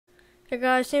Hey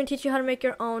guys, I'm gonna teach you how to make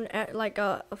your own like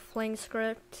a Fling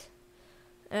script.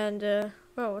 And oh,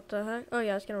 what the heck? Oh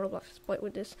yeah, it's gonna Roblox exploit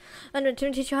with this. And I'm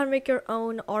gonna teach you how to make your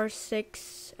own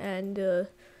R6 and a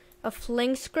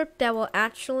Fling script that will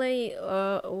actually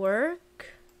work.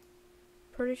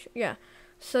 Pretty sure, yeah.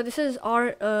 So this is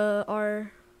our.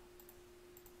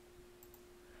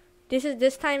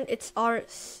 This time it's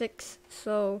R6.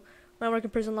 So when I work in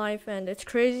prison life and it's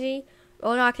crazy, it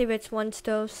only activates once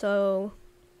though. So.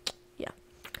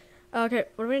 Okay,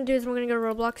 what we're gonna do is we're gonna go to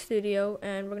Roblox Studio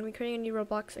and we're gonna be creating a new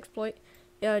Roblox exploit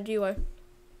GUI.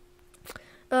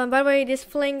 By the way, this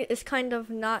Fling is kind of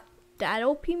not that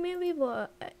OP maybe,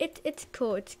 but it's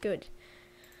cool, it's good.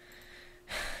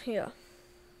 Yeah.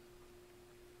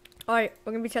 Alright,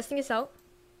 we're gonna be testing this out.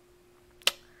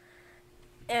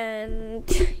 And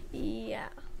yeah.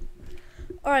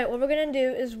 Alright, what we're gonna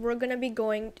do is we're gonna be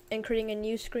going and creating a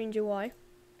new screen GUI.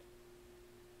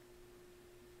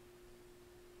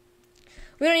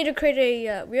 We don't need to create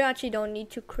a. We actually don't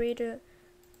need to create a.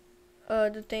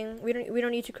 The thing we don't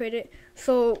need to create it.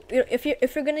 So if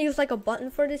you're gonna use like a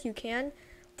button for this, you can.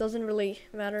 Doesn't really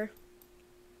matter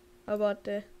about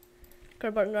the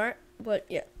current button art, but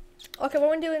yeah. Okay, what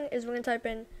we're doing is we're gonna type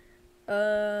in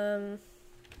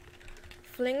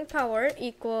fling power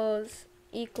equals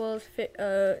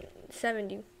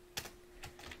 70.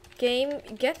 Game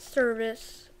get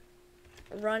service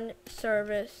run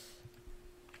service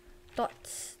dot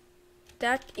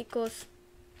stack equals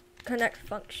connect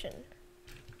function.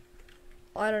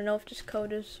 I don't know if this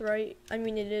code is right. I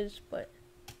mean it is, but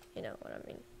you know what I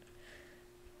mean.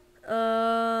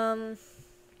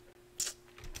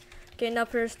 Gain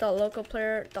uppers dot local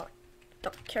player dot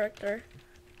character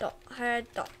dot head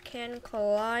dot can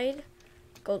collide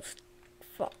goes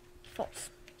false.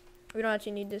 We don't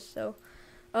actually need this, so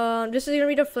this is gonna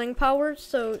be the fling power.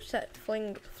 So set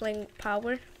fling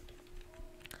power.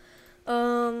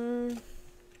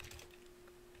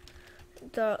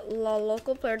 The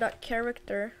local player dot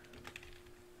character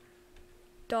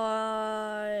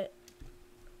dot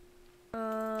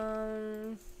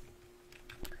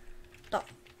dot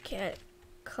can't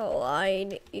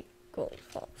collide equals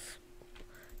false.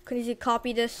 Can easily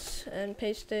copy this and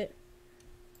paste it.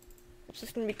 It's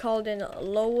just gonna be called in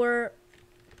lower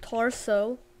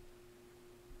torso,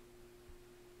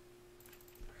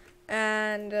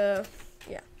 and yeah.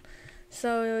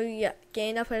 So yeah,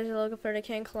 gain up as a local player that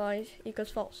can collide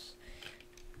equals false.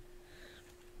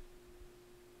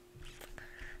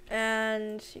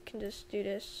 And you can just do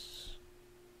this.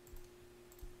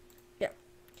 Yeah.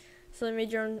 So I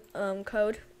made your own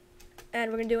code.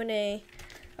 And we're gonna do in a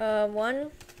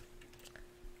one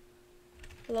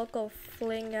local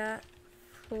fling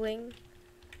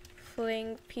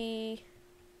p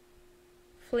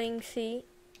fling c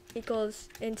equals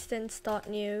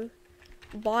instance.new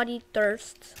body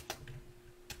thirst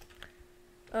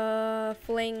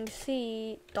fling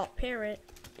c dot parent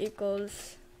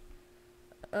equals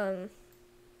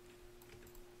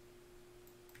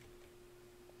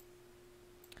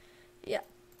yeah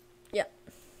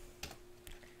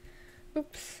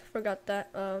oops, forgot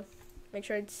that. Make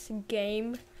sure it's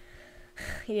game.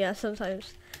 Yeah,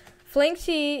 sometimes fling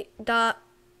c dot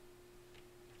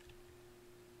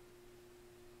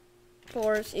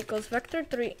force equals vector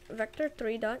 3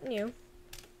 dot new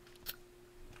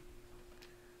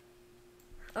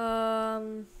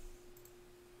can't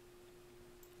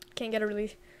get a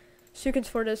really sequence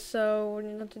for this, so what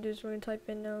we need to do is we're gonna type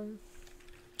in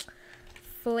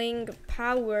fling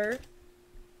power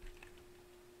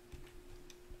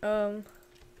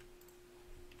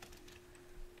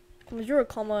zero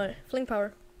comma fling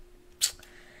power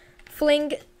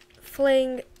fling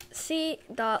c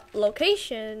dot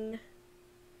location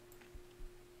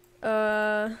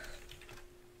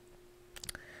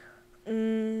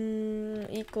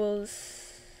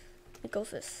equals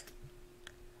this.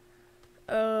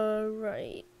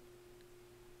 Right.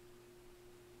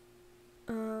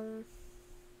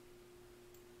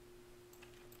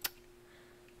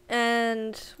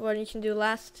 And what you can do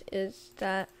last is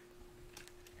that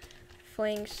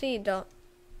fling c dot.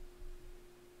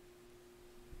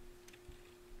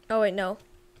 Oh wait, no.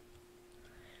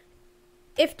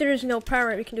 If there is no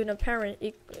parent, we can do no parent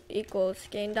equals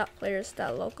gain dot players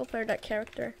dot local player dot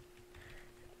character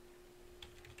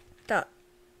dot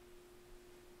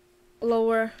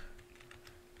lower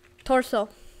torso.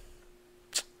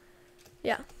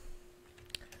 Yeah.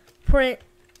 Print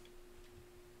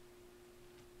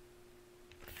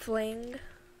fling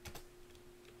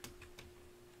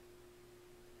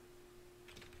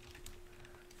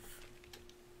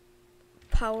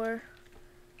power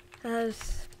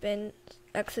has been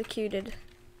executed.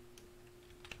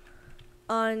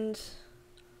 And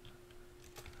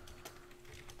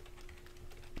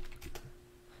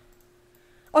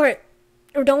alright,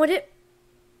 we're done with it.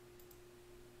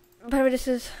 By the way, this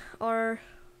is our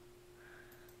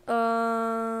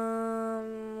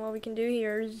what we can do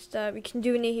here is that we can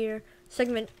do in here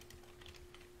segment.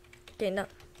 Okay, no.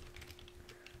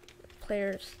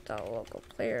 Players dot local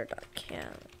player dot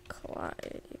can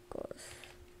collide equals.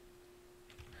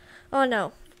 Oh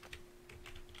no.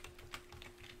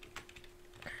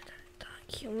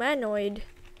 Humanoid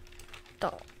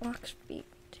dot walk speed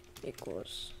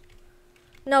equals.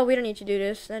 No, we don't need to do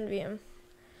this. NVM.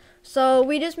 So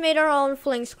we just made our own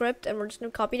Fling script, and we're just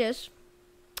gonna copy this.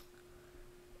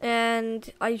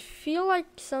 And I feel like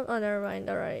some. Oh, never mind.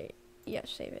 All right. Yeah,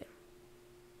 save it.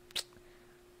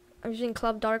 I'm using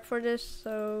Club Dark for this,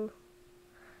 so.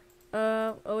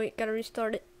 Oh wait, gotta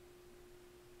restart it.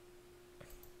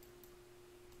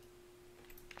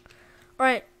 All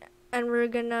right, and we're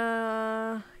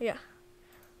gonna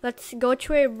let's go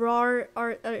to a raw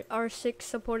R6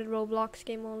 supported Roblox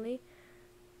game only.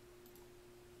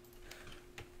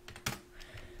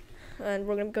 And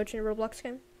we're gonna go to a Roblox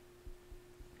game.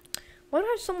 Why do I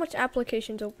have so much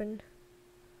applications open?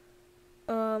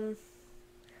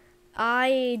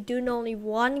 I do know only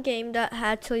one game that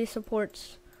actually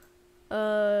supports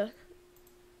the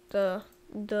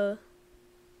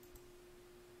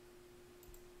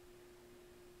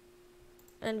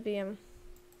NVM.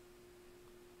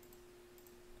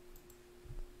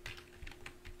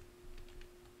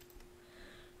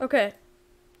 Okay,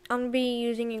 I'm gonna be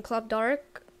using in Club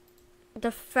Dark,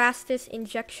 the fastest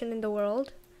injection in the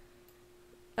world.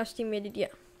 Estimated, yeah.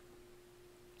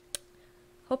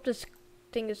 Hope this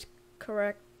thing is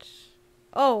correct.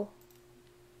 Oh,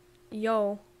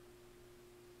 yo,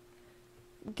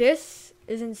 this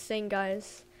is insane,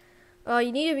 guys.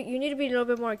 You need to be a little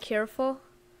bit more careful.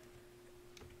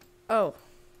 Oh,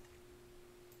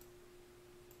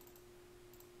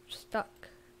 stuck.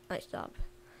 Nice job.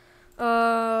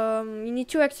 You need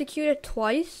to execute it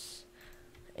twice.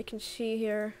 I can see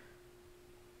here.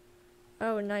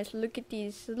 Oh, nice. Look at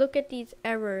these. Look at these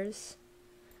errors.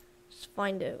 Just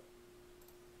find it.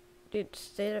 Dude,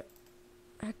 stay the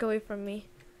heck away from me.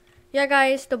 Yeah,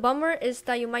 guys, the bummer is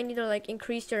that you might need to like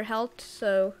increase your health.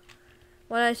 So,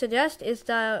 what I suggest is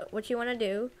that what you want to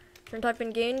do, you can type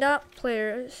in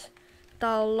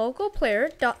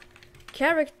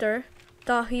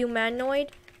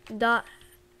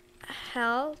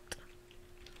game.players.localplayer.character.humanoid.health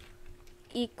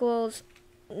equals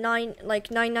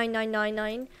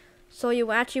 99999. So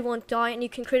you actually won't die, and you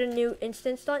can create a new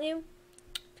instance. You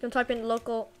can type in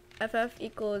local ff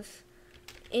equals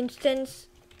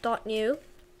instance.new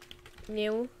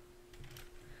new.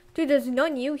 Dude, there's no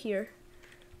new here.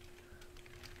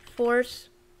 Force,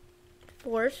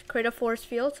 create a force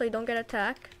field so you don't get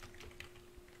attacked.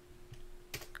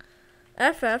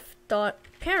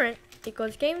 ff.parent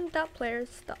equals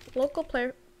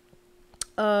game.players.localplayer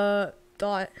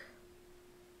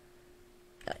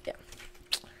yeah.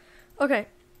 Okay,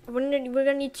 we're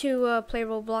gonna need to play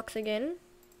Roblox again.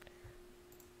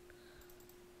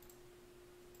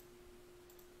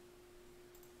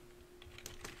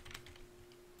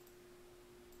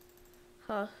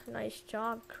 Huh, nice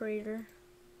job, creator.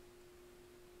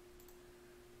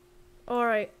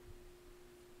 Alright.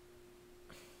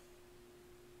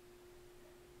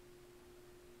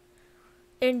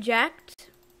 Inject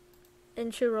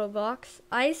into Roblox.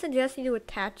 I suggest you do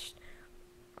attached.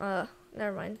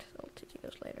 Never mind. I'll teach you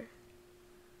guys later.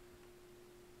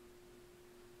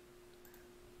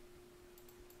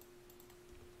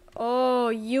 Oh,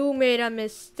 you made a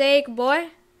mistake,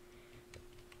 boy.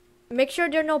 Make sure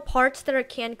there are no parts that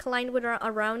can collide with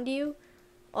around you.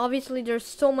 Obviously, there's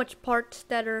so much parts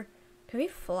that are. Can we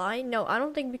fly? No, I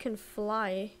don't think we can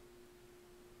fly.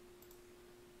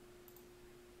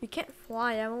 We can't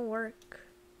fly. That won't work.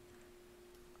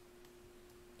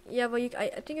 Yeah, but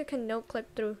I think you can no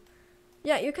clip through.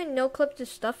 Yeah, you can no clip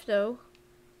this stuff though.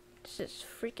 This is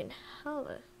freaking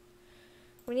hell.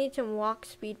 We need some walk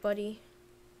speed, buddy.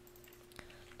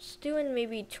 Let's do in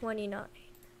maybe 29.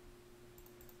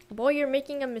 Boy, you're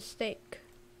making a mistake.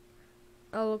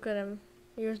 Oh, look at him.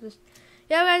 Here's this.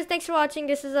 Yeah, guys, thanks for watching.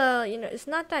 This is it's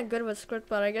not that good of a script,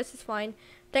 but I guess it's fine.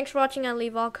 Thanks for watching. I'll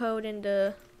leave all code in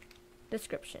the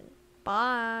description.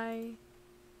 Bye.